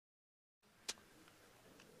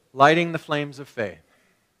Lighting the flames of faith.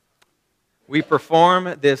 We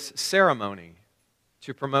perform this ceremony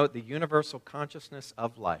to promote the universal consciousness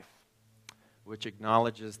of life, which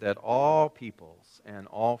acknowledges that all peoples and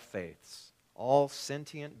all faiths, all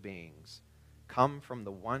sentient beings, come from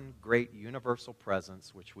the one great universal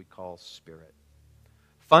presence which we call Spirit.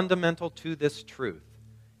 Fundamental to this truth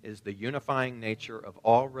is the unifying nature of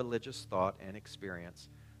all religious thought and experience,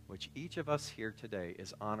 which each of us here today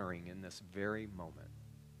is honoring in this very moment.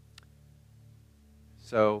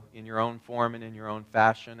 So, in your own form and in your own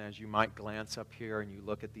fashion, as you might glance up here and you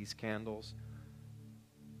look at these candles,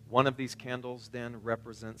 one of these candles then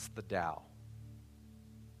represents the Tao,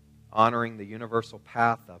 honoring the universal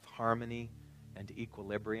path of harmony and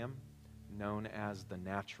equilibrium known as the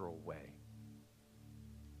natural way.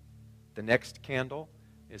 The next candle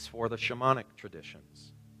is for the shamanic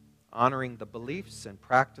traditions, honoring the beliefs and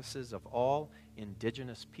practices of all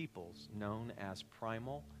indigenous peoples known as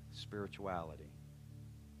primal spirituality.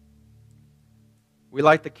 We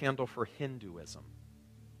light the candle for Hinduism,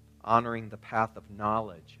 honoring the path of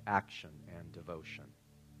knowledge, action, and devotion.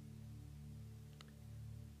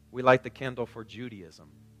 We light the candle for Judaism,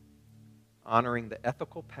 honoring the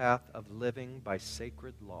ethical path of living by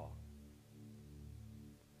sacred law.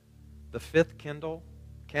 The fifth candle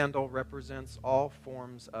represents all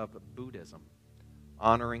forms of Buddhism,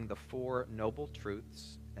 honoring the Four Noble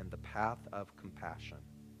Truths and the path of compassion.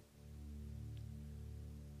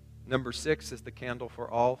 Number 6 is the candle for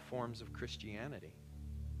all forms of Christianity,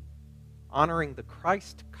 honoring the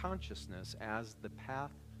Christ consciousness as the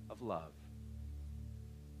path of love.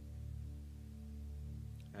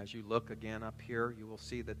 As you look again up here, you will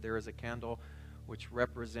see that there is a candle which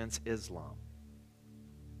represents Islam,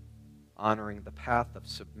 honoring the path of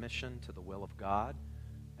submission to the will of God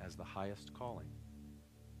as the highest calling.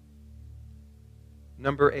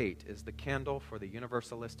 Number 8 is the candle for the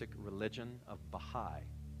universalistic religion of Baha'i,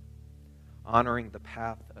 honoring the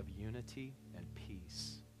path of unity and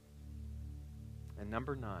peace. And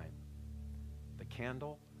number 9, the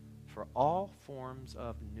candle for all forms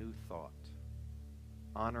of new thought,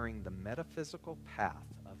 honoring the metaphysical path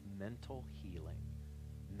of mental healing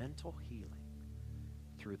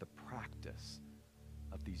through the practice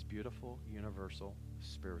of these beautiful universal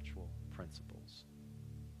spiritual principles.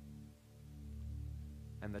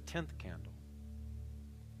 And the 10th candle.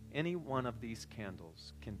 Any one of these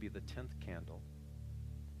candles can be the 10th candle,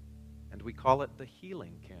 and we call it the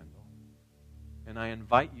healing candle. And I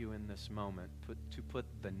invite you in this moment to put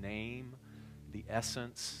the name, the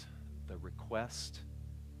essence, the request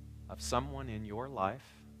of someone in your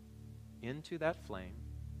life into that flame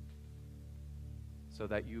so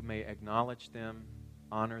that you may acknowledge them,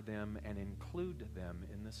 honor them, and include them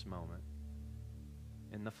in this moment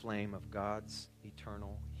in the flame of God's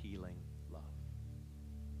eternal healing love.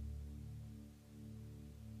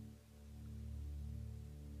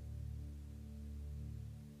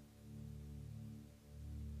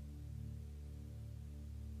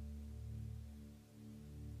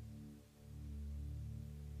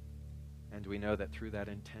 And we know that through that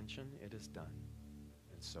intention, it is done.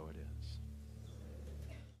 And so it is.